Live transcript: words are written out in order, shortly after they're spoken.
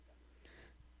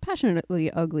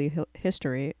Passionately Ugly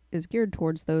history is geared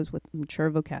towards those with mature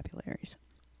vocabularies.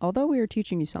 Although we are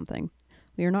teaching you something,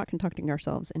 we are not conducting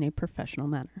ourselves in a professional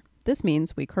manner. This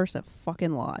means we curse a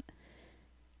fucking lot.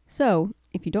 So,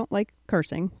 if you don't like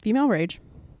cursing, female rage,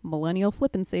 millennial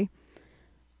flippancy,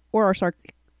 or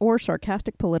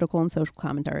sarcastic political and social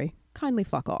commentary, kindly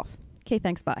fuck off. Okay,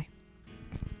 thanks, bye.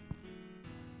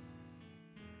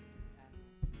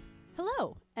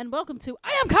 Hello, and welcome to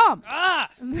I Am Calm! Ah!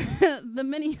 The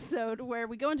mini-sode where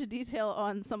we go into detail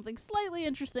on something slightly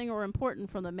interesting or important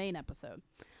from the main episode.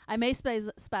 I may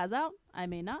spaz out, I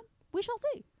may not. We shall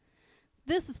see.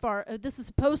 This is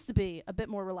supposed to be a bit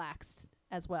more relaxed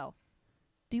as well.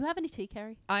 Do you have any tea,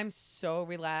 Carrie? I'm so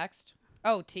relaxed.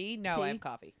 Oh, tea? No, Tea? I have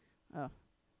coffee. Oh.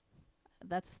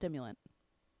 That's a stimulant.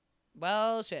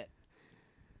 Well, shit.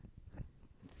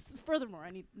 Furthermore,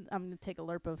 I'm going to take a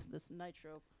slurp of this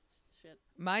nitro shit.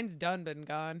 Mine's done been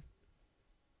gone.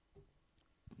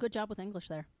 Good job with English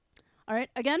there. All right,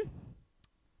 again,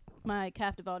 my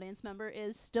captive audience member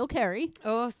is still Carrie.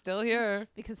 Oh, still here.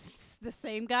 Because it's the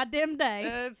same goddamn day.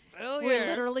 It's still We here.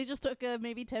 literally just took a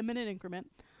maybe 10-minute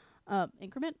increment.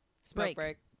 Increment? Smoke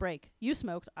break. You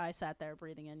smoked. I sat there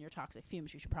breathing in your toxic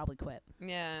fumes. You should probably quit.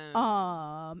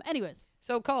 Yeah. Anyways.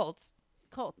 So cults.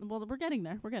 Well, we're getting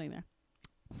there.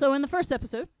 So in the first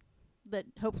episode that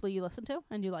hopefully you listened to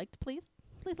and you liked, please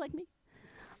like me.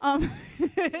 I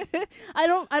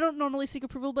don't normally seek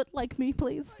approval, but like me,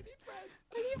 please. I need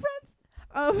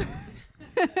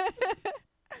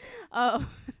friends.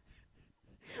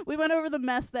 We went over the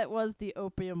mess that was the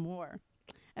Opium War.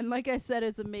 And like I said,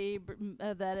 it's a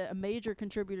major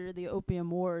contributor to the Opium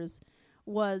Wars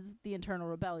was the internal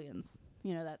rebellions.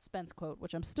 You know, that Spence quote,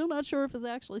 which I'm still not sure if is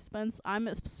actually Spence. I'm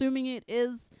assuming it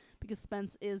is because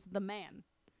Spence is the man.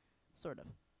 Sort of.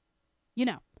 You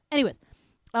know. Anyways.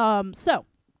 So.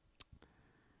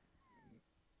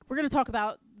 We're going to talk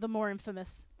about the more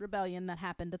infamous rebellion that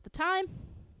happened at the time.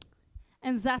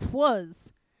 And that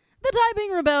was the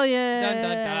Taiping Rebellion. Dun,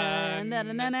 dun, dun. Na,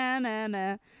 na, na, na,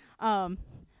 na, na.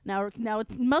 Now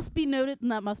it must be noted,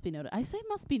 not must be noted. I say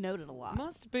must be noted a lot.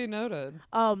 Must be noted.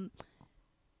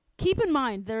 Keep in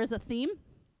mind there is a theme,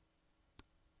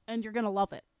 and you're gonna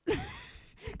love it,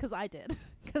 because I did,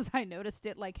 because I noticed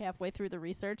it like halfway through the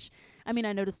research. I mean,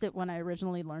 I noticed it when I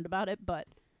originally learned about it, but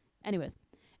anyways.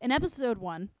 In episode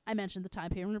 1, I mentioned the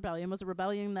Taiping Rebellion was a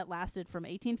rebellion that lasted from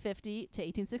 1850 to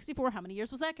 1864. How many years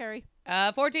was that, Carrie?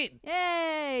 14.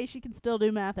 Yay! She can still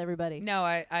do math, everybody. No,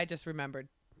 I just remembered.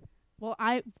 Well,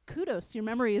 kudos. Your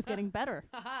memory is getting better.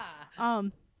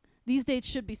 These dates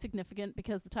should be significant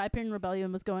because the Taiping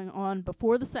Rebellion was going on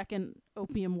before the Second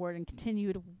Opium War and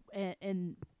continued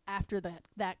and after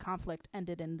that conflict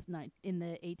ended in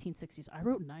the 1860s. I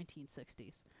wrote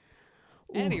 1960s.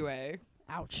 Ooh. Anyway.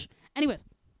 Ouch. Anyways,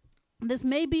 this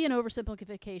may be an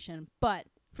oversimplification, but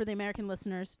for the American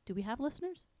listeners, do we have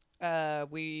listeners?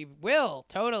 We will,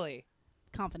 totally.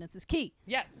 Confidence is key.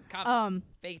 Yes, confidence.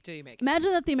 Fake till you make it.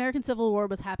 Imagine that the American Civil War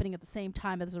was happening at the same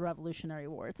time as the Revolutionary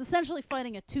War. It's essentially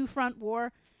fighting a two-front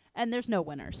war, and there's no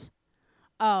winners.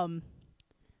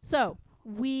 So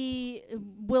we're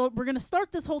going to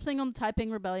start this whole thing on the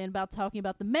Taiping Rebellion about talking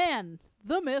about the man,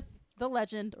 the myth, the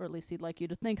legend, or at least he'd like you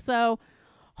to think so,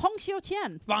 Hong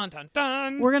Xiuqian. Dun, dun,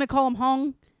 dun. We're going to call him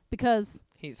Hong because...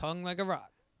 He's hung like a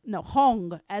rock. No,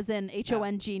 Hong, as in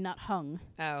H-O-N-G, not hung.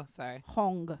 Oh, sorry.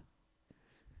 Hong.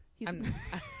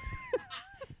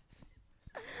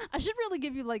 I should really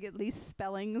give you like at least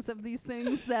spellings of these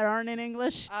things that aren't in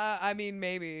English. I mean,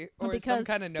 maybe. Or some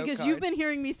kind of note Because cards. you've been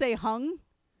hearing me say hung.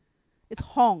 It's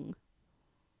Hong.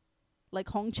 Like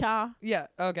Hong Cha. Yeah,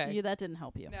 okay. That didn't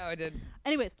help you. No, it didn't.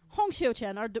 Anyways, Hong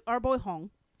Xiuqian, our boy Hong,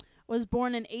 was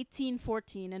born in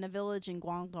 1814 in a village in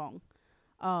Guangdong.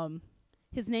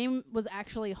 His name was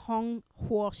actually Hong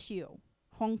Huoxiu.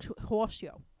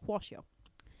 Huoxiu.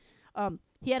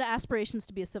 He had aspirations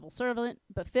to be a civil servant,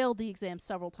 but failed the exam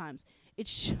several times. It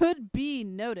should be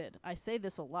noted, I say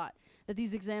this a lot, that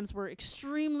these exams were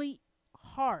extremely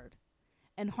hard,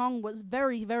 and Hong was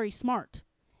very, very smart.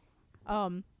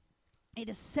 It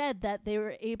is said that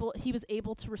he was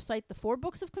able to recite the 4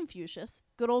 books of Confucius,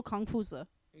 good old Confucius.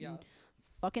 Yeah.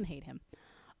 Fucking hate him.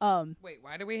 Wait,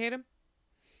 why do we hate him?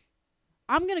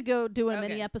 I'm going to go do a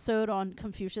mini episode on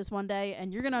Confucius one day,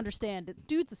 and you're going to understand that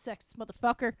dude's a sexist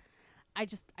motherfucker. I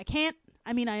can't.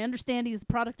 I mean, I understand he's a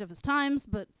product of his times,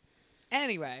 but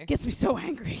anyway, gets me so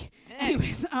angry.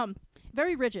 Anyways,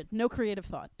 very rigid, no creative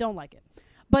thought. Don't like it.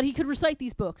 But he could recite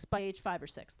these books by age 5 or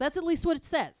 6. That's at least what it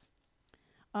says.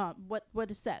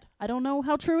 What is said. I don't know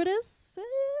how true it is.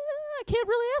 I can't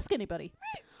really ask anybody.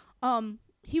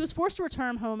 He was forced to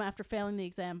return home after failing the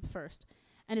exam first,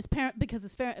 And because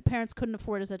his parents couldn't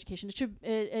afford his education.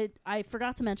 I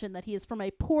forgot to mention that he is from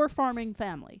a poor farming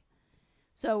family.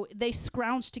 So they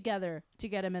scrounged together to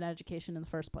get him an education in the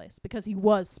first place because he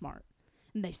was smart,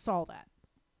 and they saw that.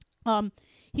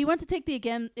 He went to take the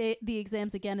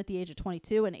exams again at the age of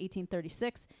 22 in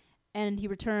 1836, and he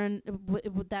returned.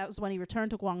 That was when he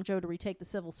returned to Guangzhou to retake the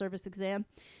civil service exam.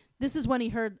 This is when he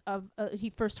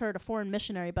first heard a foreign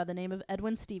missionary by the name of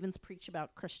Edwin Stevens preach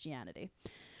about Christianity.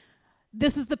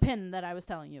 This is the pin that I was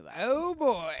telling you about. Oh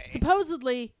boy!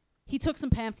 Supposedly, he took some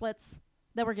pamphlets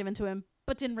that were given to him,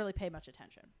 but didn't really pay much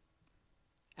attention.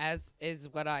 As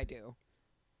is what I do.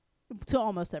 To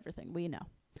almost everything, we know.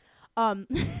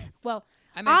 Well,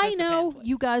 I know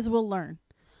you guys will learn.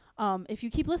 If you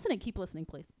keep listening,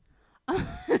 please.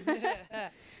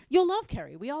 You'll love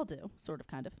Carrie. We all do, sort of,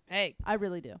 kind of. Hey. I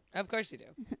really do. Of course you do.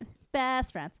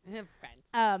 Best friends.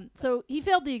 So he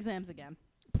failed the exams again.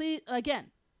 Please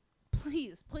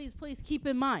keep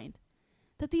in mind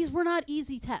that these were not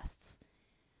easy tests.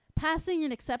 Passing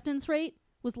an acceptance rate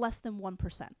was less than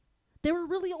 1%. There were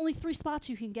really only 3 spots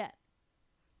you can get.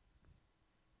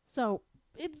 So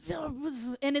it's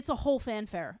a whole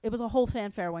fanfare. It was a whole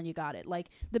fanfare when you got it. Like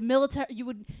the military, you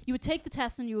would take the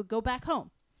test and you would go back home,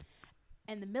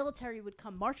 and the military would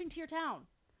come marching to your town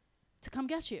to come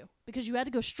get you because you had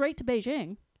to go straight to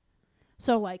Beijing.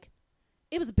 So like,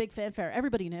 it was a big fanfare.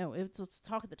 Everybody knew. It was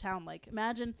talk of the town. Like,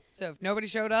 imagine. So if nobody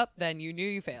showed up, then you knew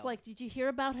you failed. It's like, did you hear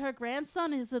about her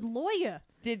grandson is a lawyer?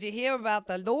 Did you hear about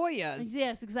the lawyers?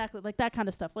 Yes, exactly. Like that kind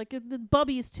of stuff. Like the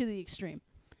bubbies to the extreme.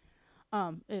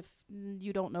 If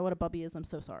you don't know what a bubby is, I'm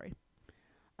so sorry.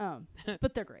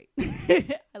 But they're great.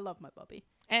 I love my bubby.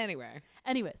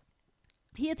 Anyways,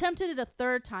 he attempted it a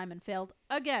 3rd time and failed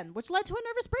again, which led to a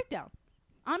nervous breakdown.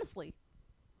 Honestly.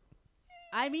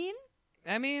 I mean,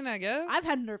 I guess. I've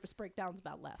had nervous breakdowns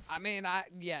about less.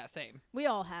 Yeah, same. We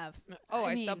all have.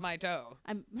 I stubbed my toe.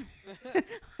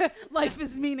 Life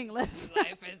is meaningless.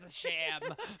 Life is a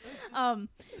sham.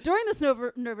 During this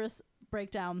nervous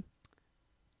breakdown,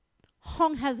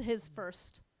 Hong has his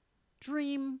first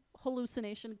dream,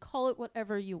 hallucination, call it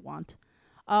whatever you want.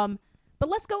 But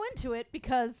let's go into it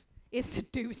because it's a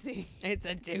doozy. It's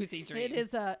a doozy dream. It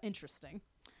is interesting.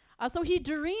 So he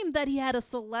dreamed that he had a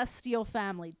celestial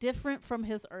family, different from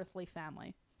his earthly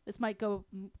family. This might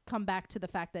come back to the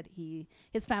fact that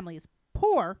his family is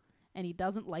poor, and he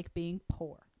doesn't like being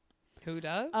poor. Who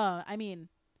does?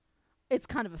 It's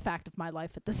kind of a fact of my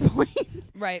life at this point.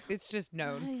 Right, it's just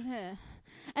known.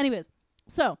 Anyways,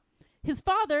 so his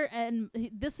father, and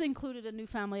this included a new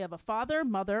family of a father,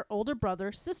 mother, older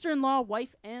brother, sister-in-law,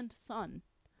 wife, and son,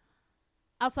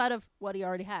 outside of what he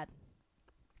already had.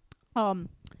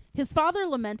 His father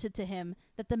lamented to him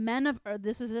that the men of earth,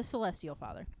 this is a celestial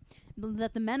father,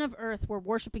 that the men of earth were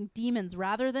worshipping demons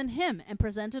rather than him, and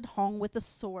presented Hong with a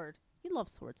sword. He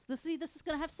loves swords. This is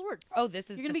going to have swords. Oh, this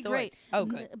is You're gonna the be swords. great. Oh,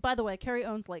 good. By the way, Carrie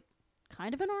owns like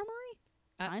kind of an armory.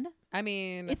 Kinda.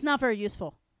 It's It's not very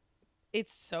useful.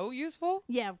 It's so useful.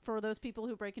 Yeah, for those people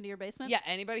who break into your basement. Yeah,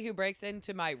 anybody who breaks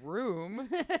into my room.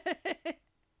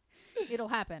 It'll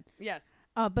happen. Yes.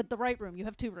 But the right room. You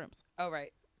have 2 rooms. Oh,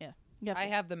 right. Yeah. I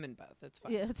have them in both. It's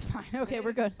fine. Yeah, it's fine. Okay,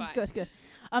 we're good. Fine. Good.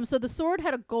 So the sword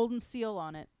had a golden seal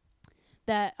on it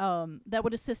that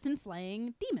would assist in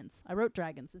slaying demons. I wrote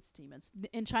dragons. It's demons.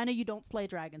 In China, you don't slay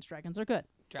dragons. Dragons are good.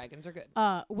 Dragons are good.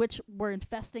 Which were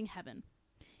infesting heaven.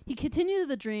 He continued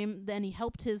the dream. Then he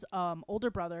helped his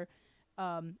older brother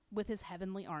with his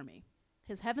heavenly army.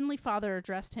 His heavenly father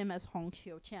addressed him as Hong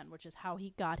Xiuqian, which is how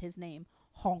he got his name,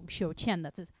 Hong Xiuqian.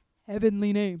 That's his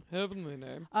heavenly name.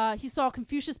 He saw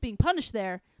Confucius being punished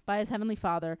there by his heavenly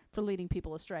father for leading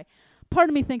people astray. Part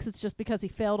of me thinks it's just because he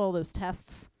failed all those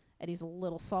tests and he's a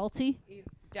little salty. He's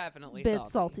definitely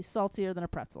salty. Saltier than a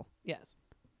pretzel. Yes.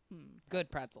 Good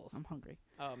pretzels. I'm hungry.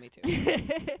 Oh, me too.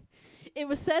 It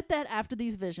was said that after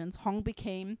these visions, Hong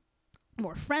became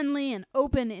more friendly and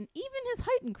open, and even his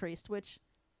height increased, which,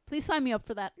 please sign me up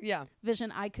for that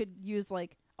vision. I could use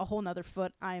like a whole nother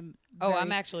foot. I'm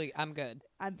good.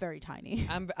 I'm very tiny.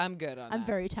 I'm good on that. I'm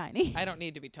very tiny. I don't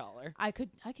need to be taller. I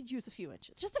could use a few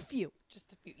inches. Just a few.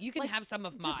 You can have some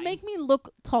of mine. Just make me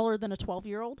look taller than a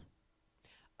 12-year-old.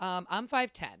 I'm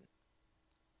 5'10".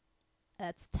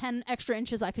 That's 10 extra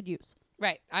inches I could use.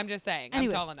 Right. I'm just saying.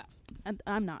 Anyways, I'm tall enough. And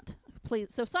I'm not.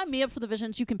 Please. So sign me up for the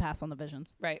visions. You can pass on the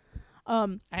visions. Right.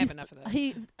 I have enough of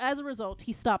those. As a result,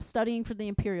 he stopped studying for the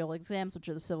imperial exams, which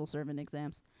are the civil servant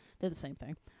exams. They're the same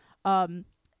thing.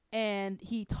 And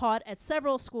he taught at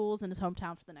several schools in his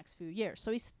hometown for the next few years.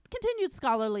 So he's continued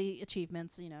scholarly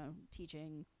achievements,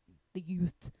 teaching the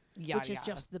youth, which is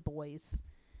just the boys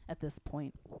at this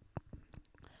point.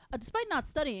 Despite not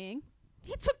studying,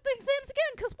 He took the exams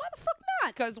again, because why the fuck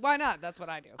not? Because why not? That's what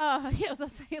I do. Yeah, I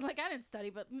was saying, like, I didn't study,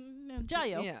 but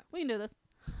Jayo, Yeah. we can do this.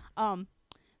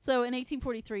 So in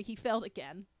 1843, he failed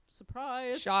again.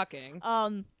 Surprise. Shocking.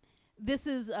 This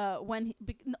is when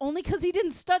only because he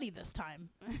didn't study this time.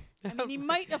 I mean, he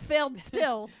might have failed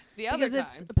still The other because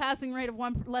times. it's a passing rate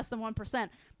of less than 1%.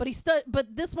 But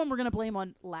But this one we're gonna blame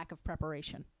on lack of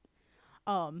preparation.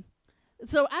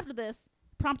 So after this,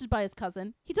 prompted by his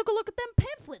cousin, he took a look at them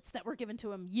pamphlets that were given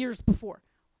to him years before.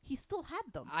 He still had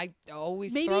them. I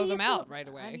always Maybe throw he them still- out right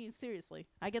away. I mean, seriously,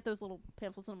 I get those little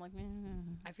pamphlets and I'm like,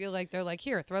 I feel like they're like,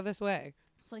 here, throw this away.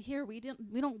 it's like, here, we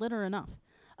don't litter enough.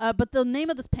 But the name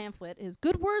of this pamphlet is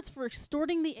Good Words for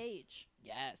Extorting the Age.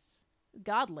 Yes.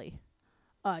 Godly,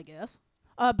 I guess.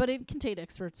 But it contained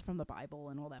excerpts from the Bible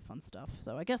and all that fun stuff.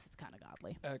 So I guess it's kind of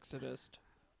godly. Exodus.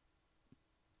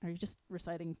 Are you just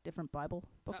reciting different Bible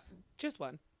books? Just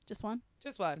one. Just one?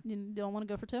 Just one. You don't want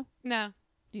to go for two? No.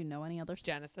 Do you know any others?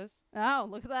 Genesis. Oh,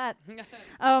 look at that.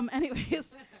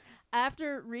 Anyways,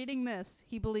 after reading this,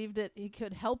 he believed he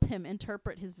could help him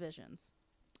interpret his visions,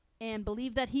 and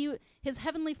believed that his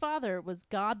heavenly father was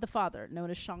God the Father,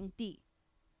 known as Shangdi.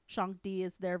 Shangdi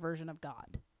is their version of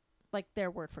God, like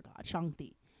their word for God,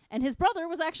 Shangdi. And his brother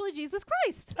was actually Jesus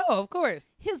Christ. Oh, of course.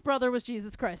 His brother was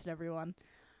Jesus Christ, everyone.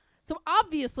 So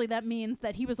obviously that means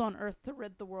that he was on earth to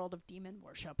rid the world of demon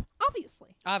worship.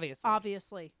 Obviously.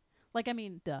 Obviously. Like, I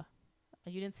mean, duh.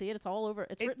 You didn't see it? It's all over.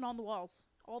 It's written on the walls.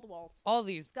 All the walls. All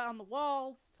these. It's got on the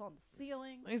walls. It's on the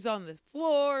ceiling. It's on the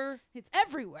floor. It's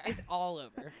everywhere. It's all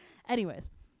over. Anyways,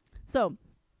 so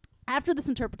after this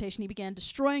interpretation, he began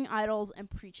destroying idols and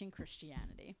preaching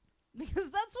Christianity. Because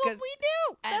that's what we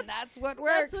do. And that's what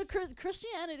works. That's what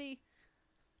Christianity.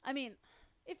 I mean,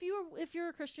 if you're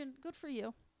a Christian, good for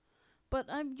you. But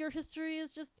your history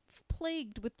is just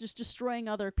plagued with just destroying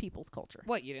other people's culture.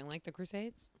 What, you didn't like the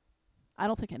Crusades? I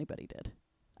don't think anybody did.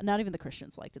 Not even the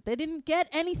Christians liked it. They didn't get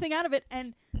anything out of it,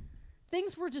 and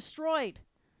things were destroyed.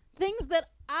 Things that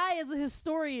I, as a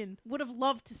historian, would have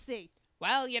loved to see.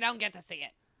 Well, you don't get to see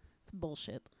it. It's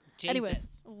bullshit. Jesus.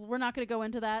 Anyways, we're not going to go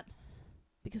into that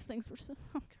because things were so...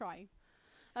 I'm crying.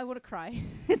 I want to cry.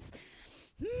 It's...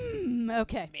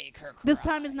 okay. Make her cry. This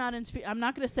time is not in... I'm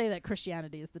not going to say that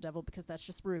Christianity is the devil because that's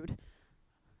just rude.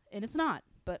 And it's not,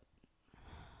 but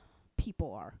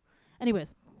people are.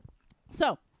 Anyways,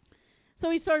 so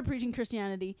he started preaching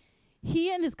Christianity.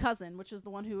 He and his cousin, which was the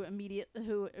one who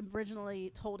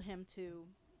originally told him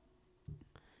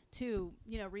to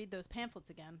read those pamphlets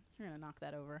again. You're going to knock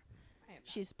that over.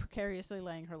 She's precariously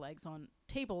laying her legs on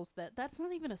tables that's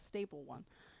not even a stable one.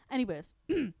 Anyways,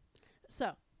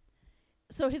 so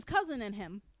his cousin and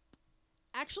him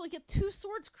actually get 2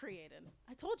 swords created.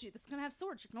 I told you this is going to have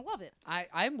swords. You're going to love it.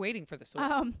 I'm waiting for the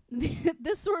swords.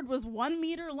 This sword was 1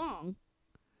 meter long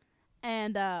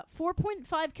and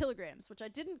 4.5 kilograms, which I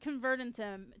didn't convert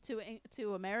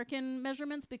to American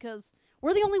measurements because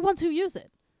we're the only ones who use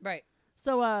it. Right.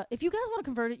 So if you guys want to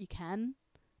convert it, you can.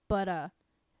 But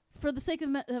for the sake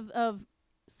of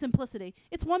simplicity,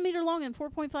 it's 1 meter long and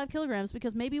 4.5 kilograms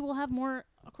because maybe we'll have more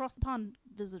across the pond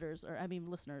visitors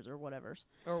listeners or whatever.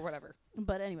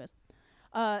 But anyways,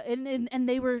 and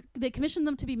they commissioned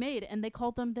them to be made and they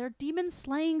called them their demon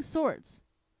slaying swords.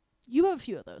 You have a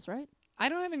few of those, right? I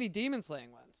don't have any demon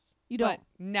slaying ones. You don't? But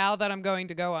now that I'm going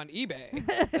to go on eBay.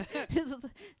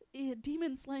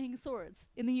 Demon slaying swords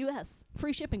in the U.S.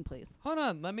 Free shipping, please. Hold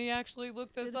on. Let me actually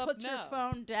look this up Put now. your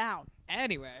phone down.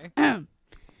 Anyway.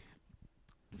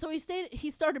 So he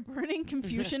started burning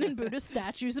Confucian and Buddhist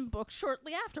statues and books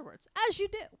shortly afterwards, as you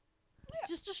do. Yeah.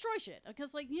 Just destroy shit.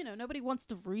 Because, nobody wants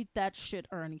to read that shit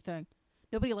or anything.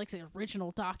 Nobody likes the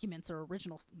original documents or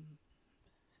original...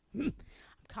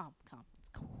 Calm. It's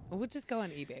cool. We'll just go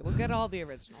on eBay. We'll get all the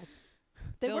originals.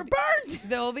 They were burned!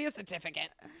 There will be a certificate.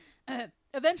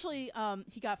 Eventually,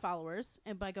 he got followers,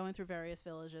 and by going through various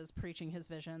villages, preaching his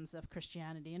visions of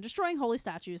Christianity and destroying holy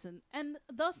statues, and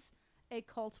thus a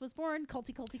cult was born.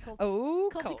 Culty cults. Oh,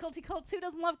 culty cults. Who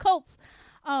doesn't love cults?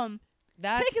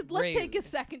 Let's take a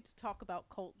second to talk about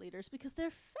cult leaders because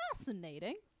they're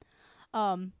fascinating.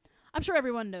 I'm sure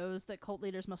everyone knows that cult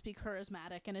leaders must be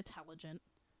charismatic and intelligent.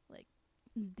 Like,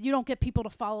 you don't get people to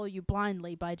follow you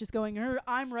blindly by just going,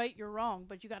 I'm right, you're wrong,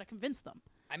 but you got to convince them.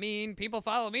 I mean, people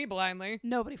follow me blindly.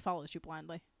 Nobody follows you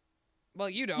blindly. Well,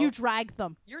 you don't. You drag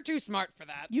them. You're too smart for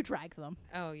that. You drag them.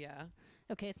 Oh, yeah.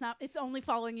 Okay, it's only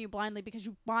following you blindly because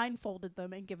you blindfolded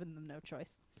them and given them no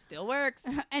choice. Still works.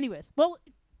 Anyways, well,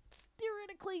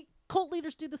 theoretically, cult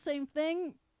leaders do the same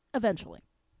thing eventually.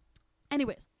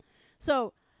 Anyways,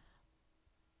 so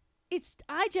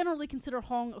I generally consider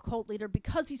Hong a cult leader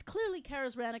because he's clearly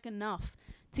charismatic enough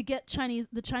to get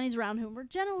the Chinese around whom were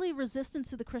generally resistant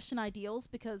to the Christian ideals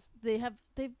because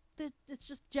it's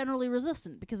just generally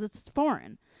resistant because it's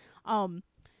foreign. And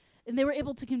they were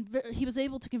able to he was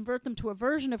able to convert them to a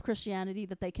version of Christianity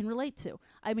that they can relate to.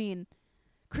 I mean,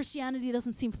 Christianity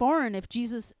doesn't seem foreign if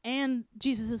Jesus and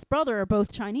Jesus' brother are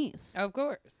both Chinese. Of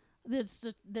course.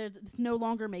 There's no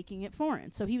longer making it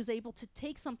foreign. So he was able to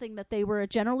take something that they were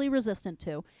generally resistant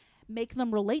to, make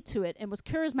them relate to it, and was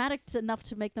charismatic enough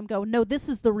to make them go, no, this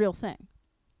is the real thing.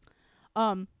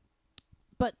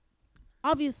 But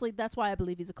obviously that's why I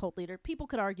believe he's a cult leader. People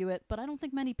could argue it, but I don't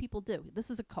think many people do. This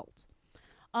is a cult.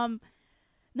 Now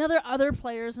there are other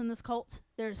players in this cult.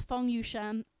 There's Feng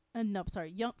Yunshan,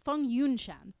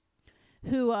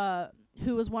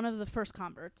 who was one of the first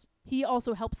converts. He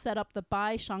also helped set up the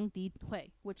Bai Shangdi Hui,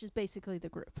 which is basically the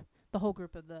group. The whole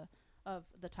group of the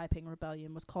Taiping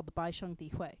Rebellion was called the Bai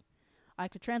Shangdi Hui. I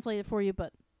could translate it for you,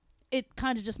 but it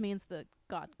kind of just means the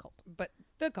God cult. But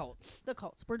the cult. The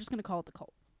cult. We're just going to call it the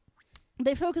cult.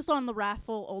 They focused on the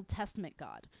wrathful Old Testament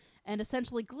God and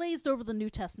essentially glazed over the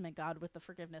New Testament God with the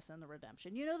forgiveness and the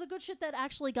redemption. You know, the good shit that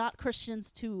actually got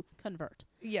Christians to convert.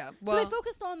 Yeah. Well, So they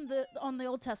focused on the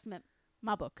Old Testament,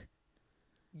 my book.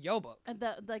 Yo book. And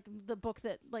the book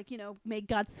that made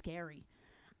God scary.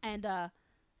 And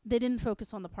they didn't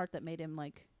focus on the part that made him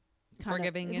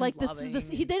Forgiving and loving.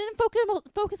 They didn't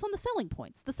focus on the selling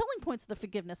points. The selling points of the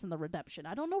forgiveness and the redemption.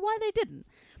 I don't know why they didn't,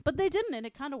 but they didn't, and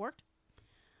it kind of worked.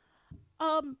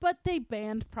 But they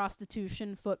banned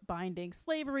prostitution, foot binding,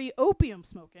 slavery, opium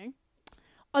smoking,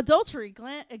 adultery,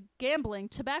 gambling,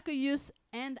 tobacco use,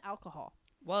 and alcohol.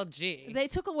 Well, gee. They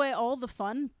took away all the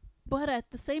fun, but at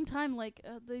the same time,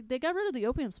 they got rid of the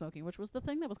opium smoking, which was the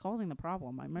thing that was causing the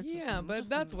problem. Yeah, but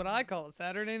that's what I call a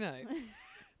Saturday night.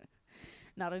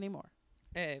 Not anymore.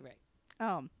 Hey, right.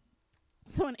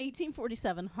 So in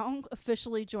 1847, Hong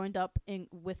officially joined up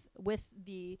with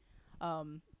the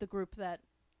group that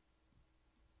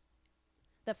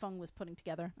Feng was putting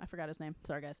together. I forgot his name.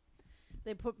 Sorry, guys.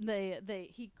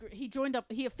 He joined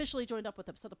up. He officially joined up with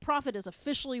them. So the prophet is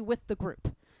officially with the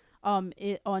group. On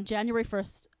January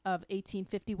 1st of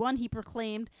 1851, he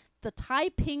proclaimed the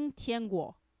Taiping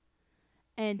Tianguo,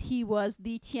 and he was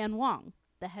the Tianwang,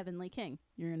 the heavenly king.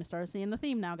 You're going to start seeing the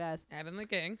theme now, guys. Heavenly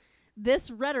king. This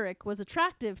rhetoric was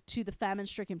attractive to the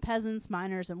famine-stricken peasants,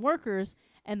 miners, and workers,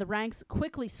 and the ranks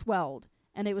quickly swelled.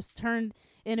 And it was turned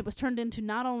into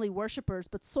not only worshippers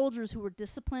but soldiers who were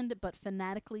disciplined but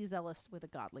fanatically zealous with a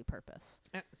godly purpose.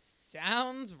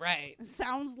 Sounds right.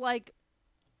 Sounds like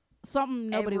something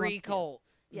nobody Every wants to cult.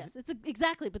 do. Yes, it's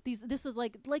exactly. But this is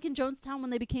like in Jonestown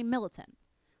when they became militant.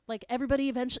 Like everybody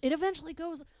eventually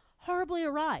goes horribly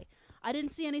awry. I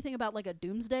didn't see anything about like a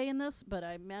doomsday in this, but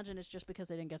I imagine it's just because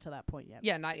they didn't get to that point yet.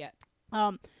 Yeah, not yet.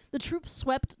 The troops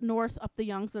swept north up the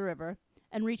Yangtze River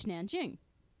and reached Nanjing.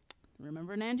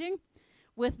 Remember Nanjing?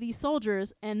 With these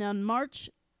soldiers, and on March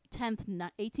 10th,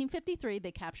 1853,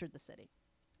 they captured the city.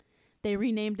 They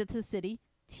renamed it the city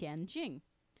Tianjin,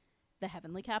 the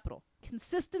heavenly capital.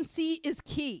 Consistency is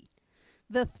key.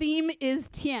 The theme is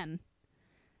Tian,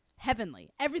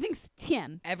 heavenly. Everything's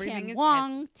Tian. Everything is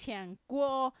Tianwang,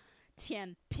 Tianguo,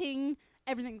 Tianping.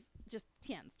 Everything's just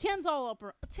Tians. Tian's all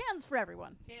over. Tian's for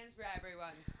everyone. Tian's for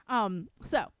everyone.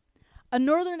 So, a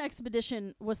northern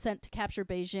expedition was sent to capture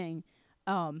Beijing,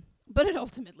 but it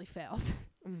ultimately failed.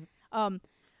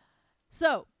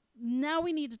 So, now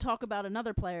we need to talk about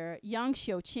another player, Yang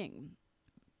Xiuqing.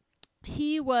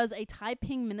 He was a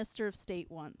Taiping minister of state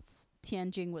once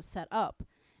Tianjin was set up,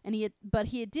 and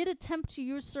he did attempt to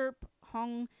usurp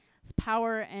Hong's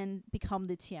power and become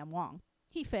the Tianwang.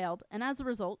 He failed, and as a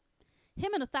result,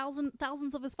 him and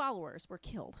thousands of his followers were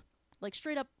killed, like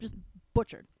straight up just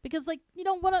butchered, because like you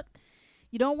don't want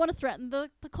to threaten the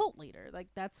cult leader. Like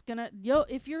that's gonna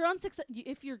if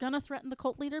you're gonna threaten the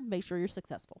cult leader, make sure you're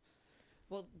successful.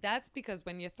 Well, that's because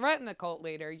when you threaten a cult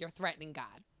leader, you're threatening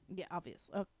God. Yeah, obvious.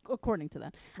 According to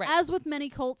that. Right. As with many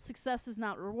cults, success is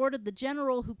not rewarded. The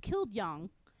general who killed Yang,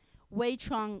 Wei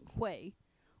Chang Hui,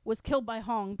 was killed by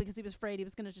Hong because he was afraid he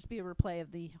was going to just be a replay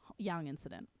of the Yang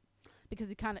incident, because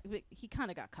he kind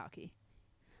of got cocky.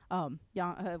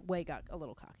 Wei got a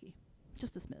little cocky,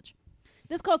 just a smidge.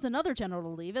 This caused another general to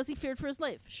leave as he feared for his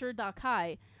life, Shi Da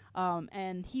Kai,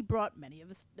 and he brought many of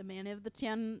the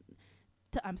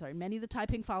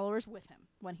Taiping followers with him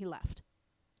when he left.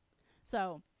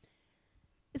 So,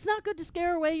 it's not good to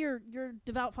scare away your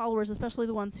devout followers, especially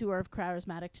the ones who are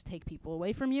charismatic to take people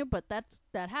away from you, but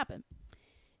that happened.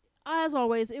 As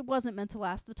always, it wasn't meant to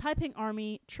last. The Taiping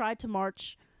army tried to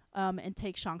march and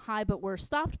take Shanghai, but were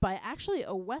stopped by actually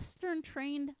a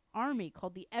Western-trained army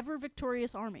called the Ever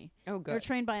Victorious Army. Oh, good. They were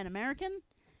trained by an American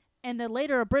and then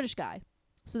later a British guy.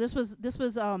 So this was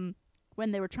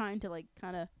when they were trying to like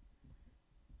kind of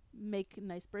make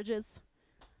nice bridges.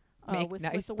 With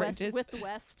the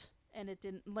West, and it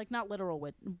didn't, like, not literal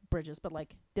bridges, but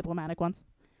like diplomatic ones.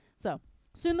 So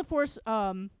soon the force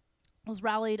was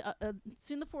rallied.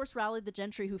 Soon the force rallied the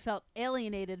gentry who felt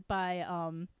alienated by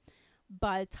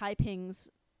Taiping's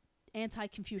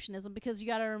anti-Confucianism, because you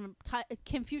got to remember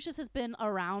Confucius has been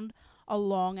around a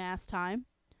long ass time,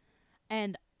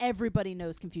 and everybody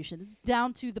knows Confucius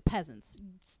down to the peasants.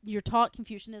 You're taught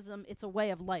Confucianism. It's a way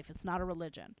of life. It's not a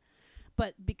religion.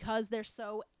 But because they're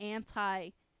so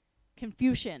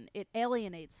anti-Confucian, it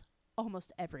alienates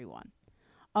almost everyone.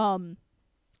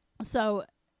 So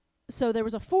there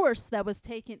was a force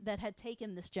that had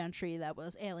taken this gentry that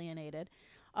was alienated,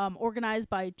 organized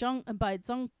by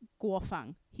Zheng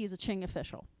Guofang. He's a Qing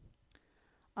official.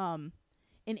 In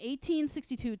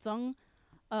 1862, Zheng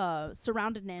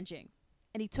surrounded Nanjing,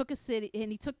 and he took a city, and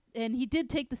he did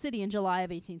take the city in July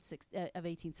of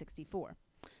 1864.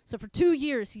 So for 2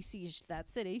 years, he sieged that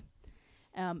city.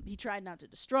 He tried not to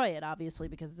destroy it, obviously,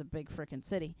 because it's a big frickin'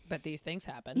 city. But these things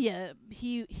happen. Yeah,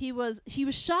 he was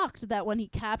shocked that when he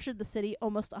captured the city,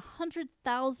 almost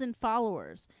 100,000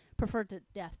 followers preferred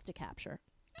death to capture.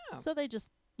 Oh. So they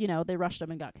just, they rushed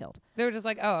him and got killed. They were just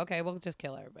like, oh, okay, we'll just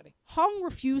kill everybody. Hong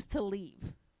refused to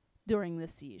leave during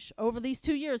this siege. Over these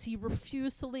 2 years, he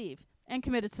refused to leave and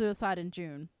committed suicide in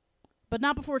June. But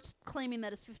not before claiming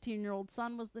that his 15-year-old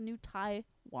son was the new new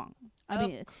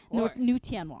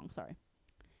Tianwang, sorry.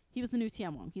 He was the new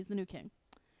Tianwang. He's the new king.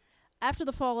 After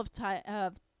the fall of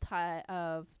Tianjin,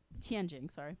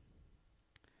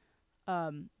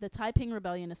 the Taiping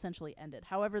rebellion essentially ended.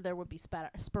 However, there would be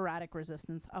sporadic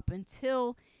resistance up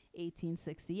until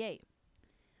 1868.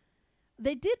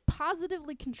 They did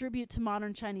positively contribute to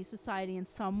modern Chinese society in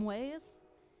some ways.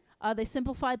 They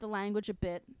simplified the language a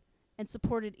bit and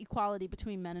supported equality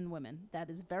between men and women. That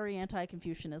is very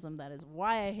anti-Confucianism. That is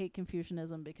why I hate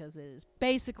Confucianism, because it is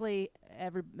basically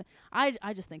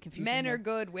I just think Confucius. Men are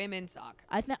good, women suck.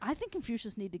 I think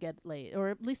Confucius need to get laid, or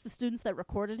at least the students that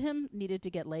recorded him needed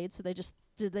to get laid. So they just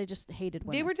hated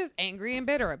women. They were just angry and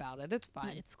bitter about it. It's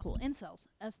fine. It's cool. Incels,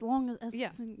 as long as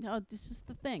this is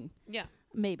the thing. Yeah.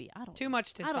 Maybe I don't. Too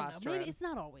much testosterone. I don't know. Maybe it's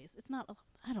not always. It's not.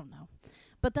 I don't know.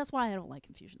 But that's why I don't like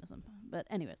Confucianism. But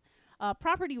anyways.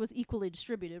 Property was equally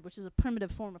distributed, which is a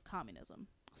primitive form of communism.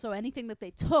 So anything that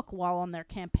they took while on their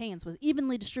campaigns was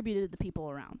evenly distributed to the people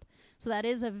around. So that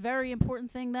is a very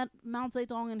important thing that Mao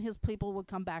Zedong and his people would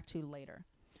come back to later.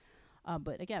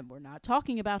 But again, we're not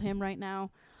talking about him right now.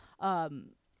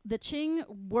 The Qing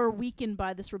were weakened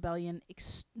by this rebellion.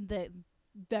 They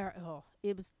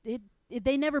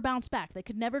never bounced back. They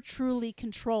could never truly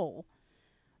control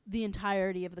the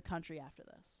entirety of the country after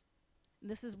this.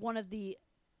 This is one of the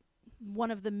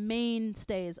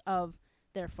mainstays of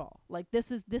their fall. Like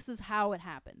this is how it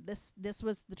happened. This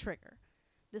was the trigger.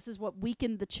 This is what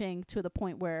weakened the Qing to the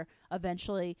point where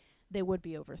eventually they would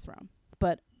be overthrown.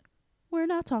 But we're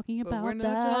not talking about that. We're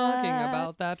not talking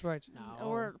about that right now.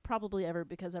 Or probably ever,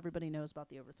 because everybody knows about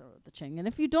the overthrow of the Qing. And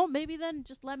if you don't, maybe then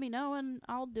just let me know and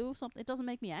I'll do something. It doesn't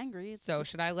make me angry. So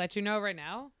should I let you know right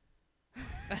now?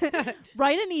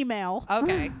 Write an email.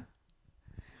 Okay.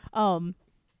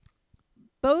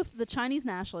 Both the Chinese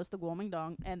nationalists, the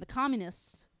Kuomintang, and the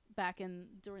communists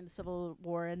during the Civil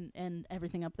War and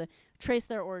everything up there, trace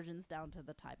their origins down to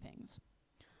the Taipings.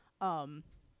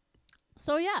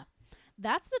 So yeah,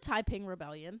 that's the Taiping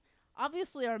Rebellion.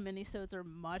 Obviously, our minisodes are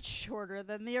much shorter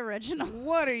than the original.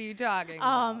 What are you talking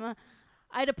about?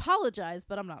 I'd apologize,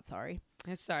 but I'm not sorry.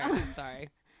 Sorry, I'm sorry.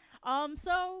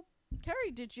 So,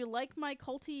 Carrie, did you like my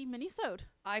culty minisode?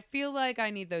 I feel like I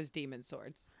need those demon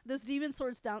swords. Those demon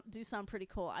swords do sound pretty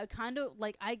cool. I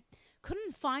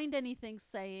couldn't find anything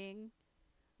saying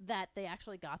that they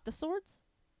actually got the swords.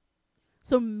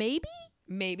 So maybe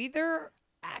they're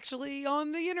actually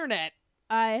on the internet.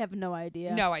 I have no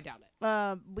idea. No, I doubt it.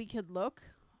 We could look.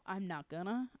 I'm not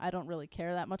gonna. I don't really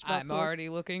care that much about swords. I'm already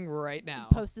looking right now.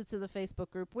 Posted to the Facebook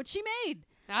group, which she made.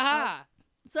 Aha!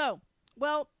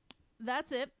 Well,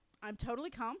 that's it. I'm totally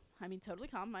calm. I mean, totally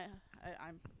calm.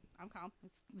 I'm calm.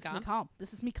 This is me calm.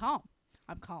 This is me calm.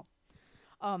 I'm calm.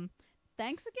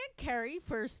 Thanks again, Carrie,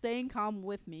 for staying calm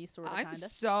with me, sort of, I'm kinda.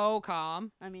 So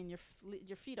calm. I mean,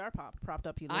 your feet are propped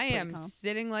up. You look I pretty am calm.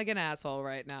 sitting like an asshole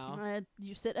right now.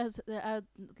 You sit as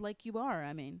like you are.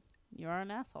 I mean, you are an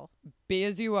asshole. Be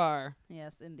as you are.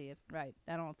 Yes, indeed. Right.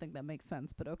 I don't think that makes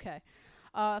sense, but okay.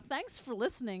 Thanks for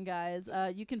listening, guys.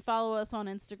 You can follow us on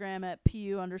Instagram at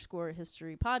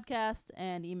pu_historypodcast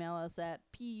and email us at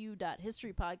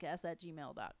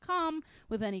pu.historypodcast@gmail.com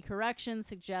with any corrections,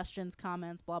 suggestions,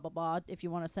 comments, blah, blah, blah. If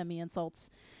you want to send me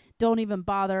insults, don't even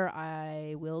bother.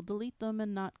 I will delete them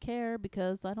and not care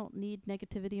because I don't need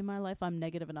negativity in my life. I'm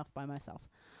negative enough by myself.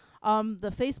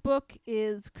 The Facebook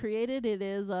is created. It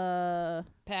is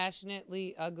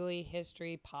Passionately Ugly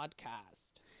History Podcast.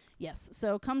 Yes.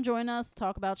 So come join us,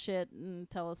 talk about shit, and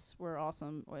tell us we're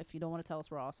awesome. Or if you don't want to tell us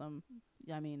we're awesome,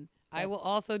 I mean, I will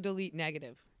also delete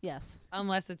negative. Yes.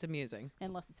 Unless it's amusing.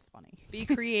 Unless it's funny. Be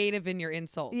creative in your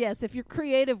insults. Yes. If you're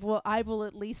creative, I will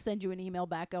at least send you an email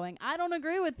back going, I don't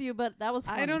agree with you, but that was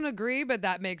funny. I don't agree, but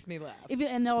that makes me laugh.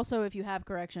 And also, if you have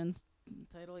corrections,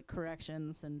 title it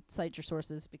corrections and cite your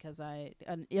sources because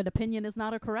an opinion is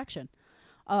not a correction.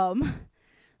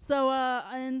 So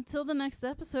until the next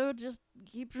episode, just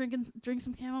keep drink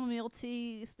some chamomile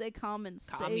tea, stay calm, and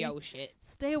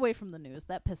stay away from the news.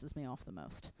 That pisses me off the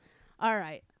most. All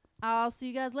right. I'll see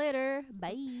you guys later.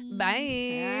 Bye.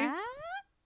 Bye. Ah.